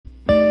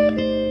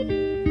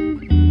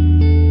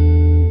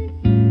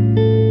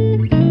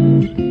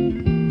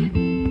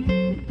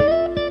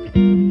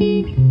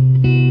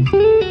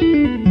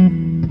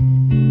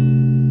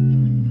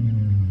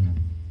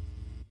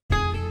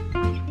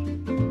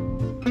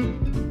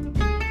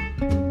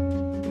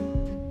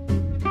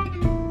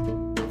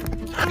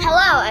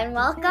Hello and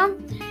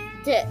welcome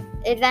to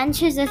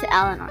Adventures with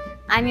Eleanor.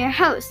 I'm your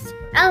host,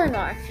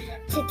 Eleanor.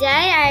 Today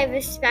I have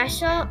a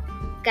special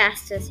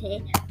guest with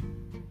me.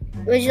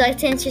 Would you like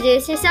to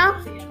introduce yourself?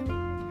 Yes,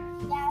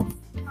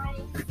 my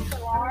name is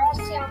Laura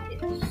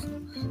Sanders.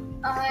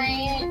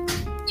 I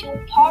do a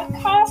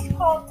podcast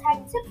called Tech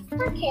Tips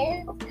for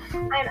Kids.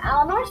 I'm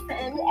Eleanor's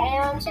friend,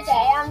 and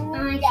today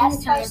I'm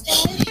guest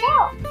hosting the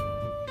show.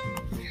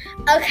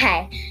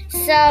 Okay,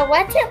 so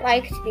what's it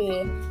like to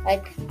be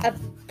like a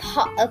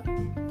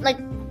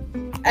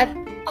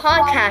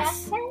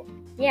podcast?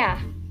 Yeah.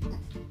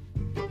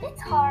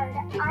 It's hard.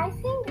 I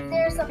think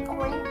there's a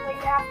point where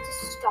you have to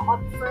stop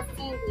for a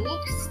few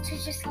weeks to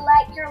just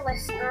let your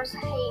listeners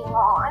hang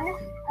on and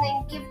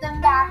then give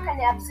them back an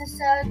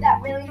episode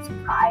that really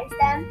surprised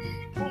them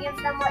and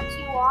gives them what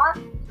you want.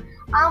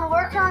 I'm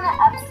working on an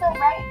episode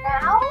right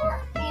now.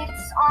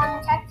 It's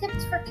on Tech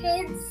Tips for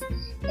Kids.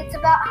 It's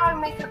about how to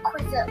make a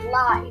Quizlet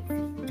live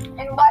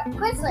and what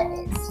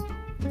Quizlet is.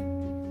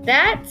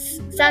 That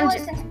sounds...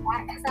 Listen to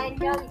that because I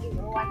know you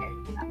were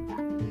wondering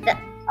about that.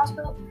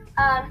 Also,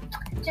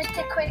 just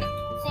a quick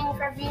thing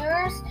for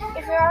viewers.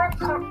 If you're on a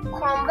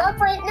Chromebook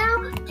right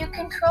now, do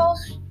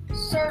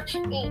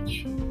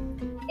Control-Search-H.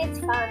 It's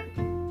fun.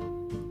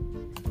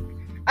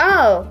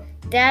 Oh,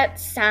 that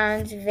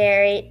sounds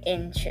very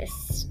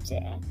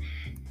interesting.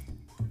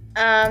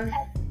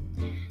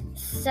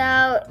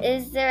 So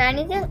is there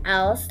anything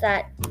else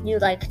that you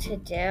like to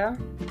do?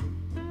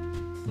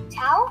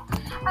 Tell?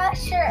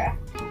 Sure.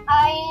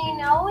 I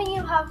know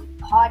you have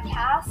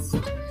podcasts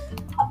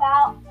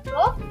about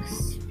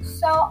books,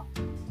 so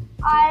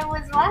I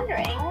was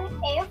wondering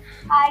if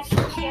I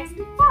should share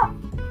some stuff.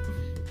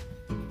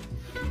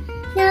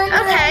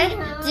 Okay.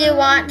 Do you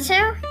want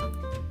to?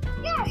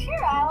 Yeah,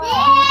 sure. I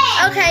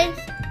will. Okay.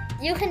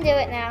 You can do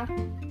it now.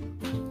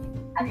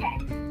 Okay.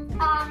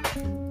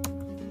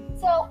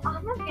 So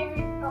I'm a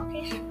very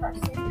bookish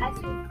person, as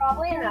you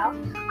probably know.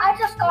 I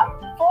just got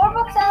 4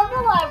 books out of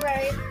the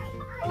library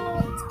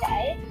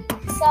today.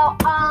 So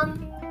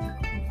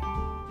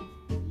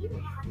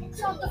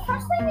the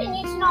first thing you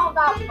need to know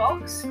about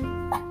books is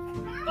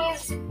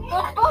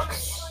good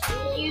books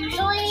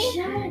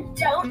usually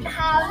don't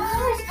have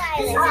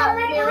This is on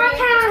my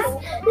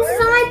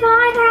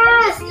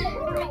podcast.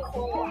 really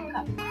cool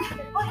covers.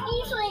 But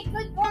usually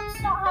good books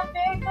don't have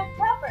very good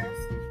covers.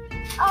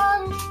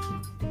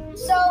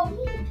 So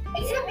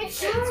except if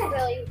it's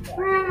really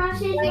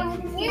boring.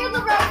 Like near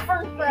the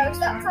Redfern Groves,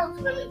 that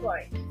sounds really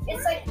boring. It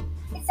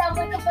sounds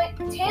like a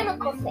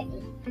botanical thing.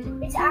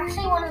 It's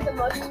actually one of the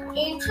most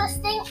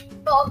interesting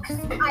books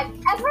I've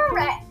ever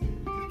read.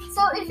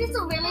 So if it's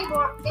a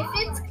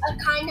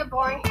kind of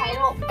boring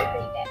title,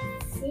 read it.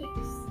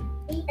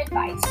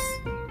 Advice.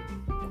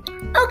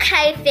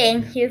 Okay,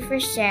 thank you for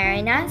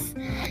sharing us.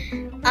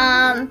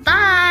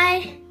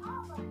 Bye.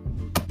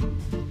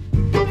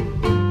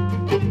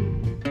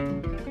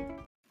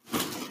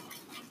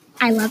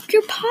 I loved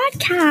your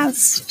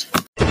podcast.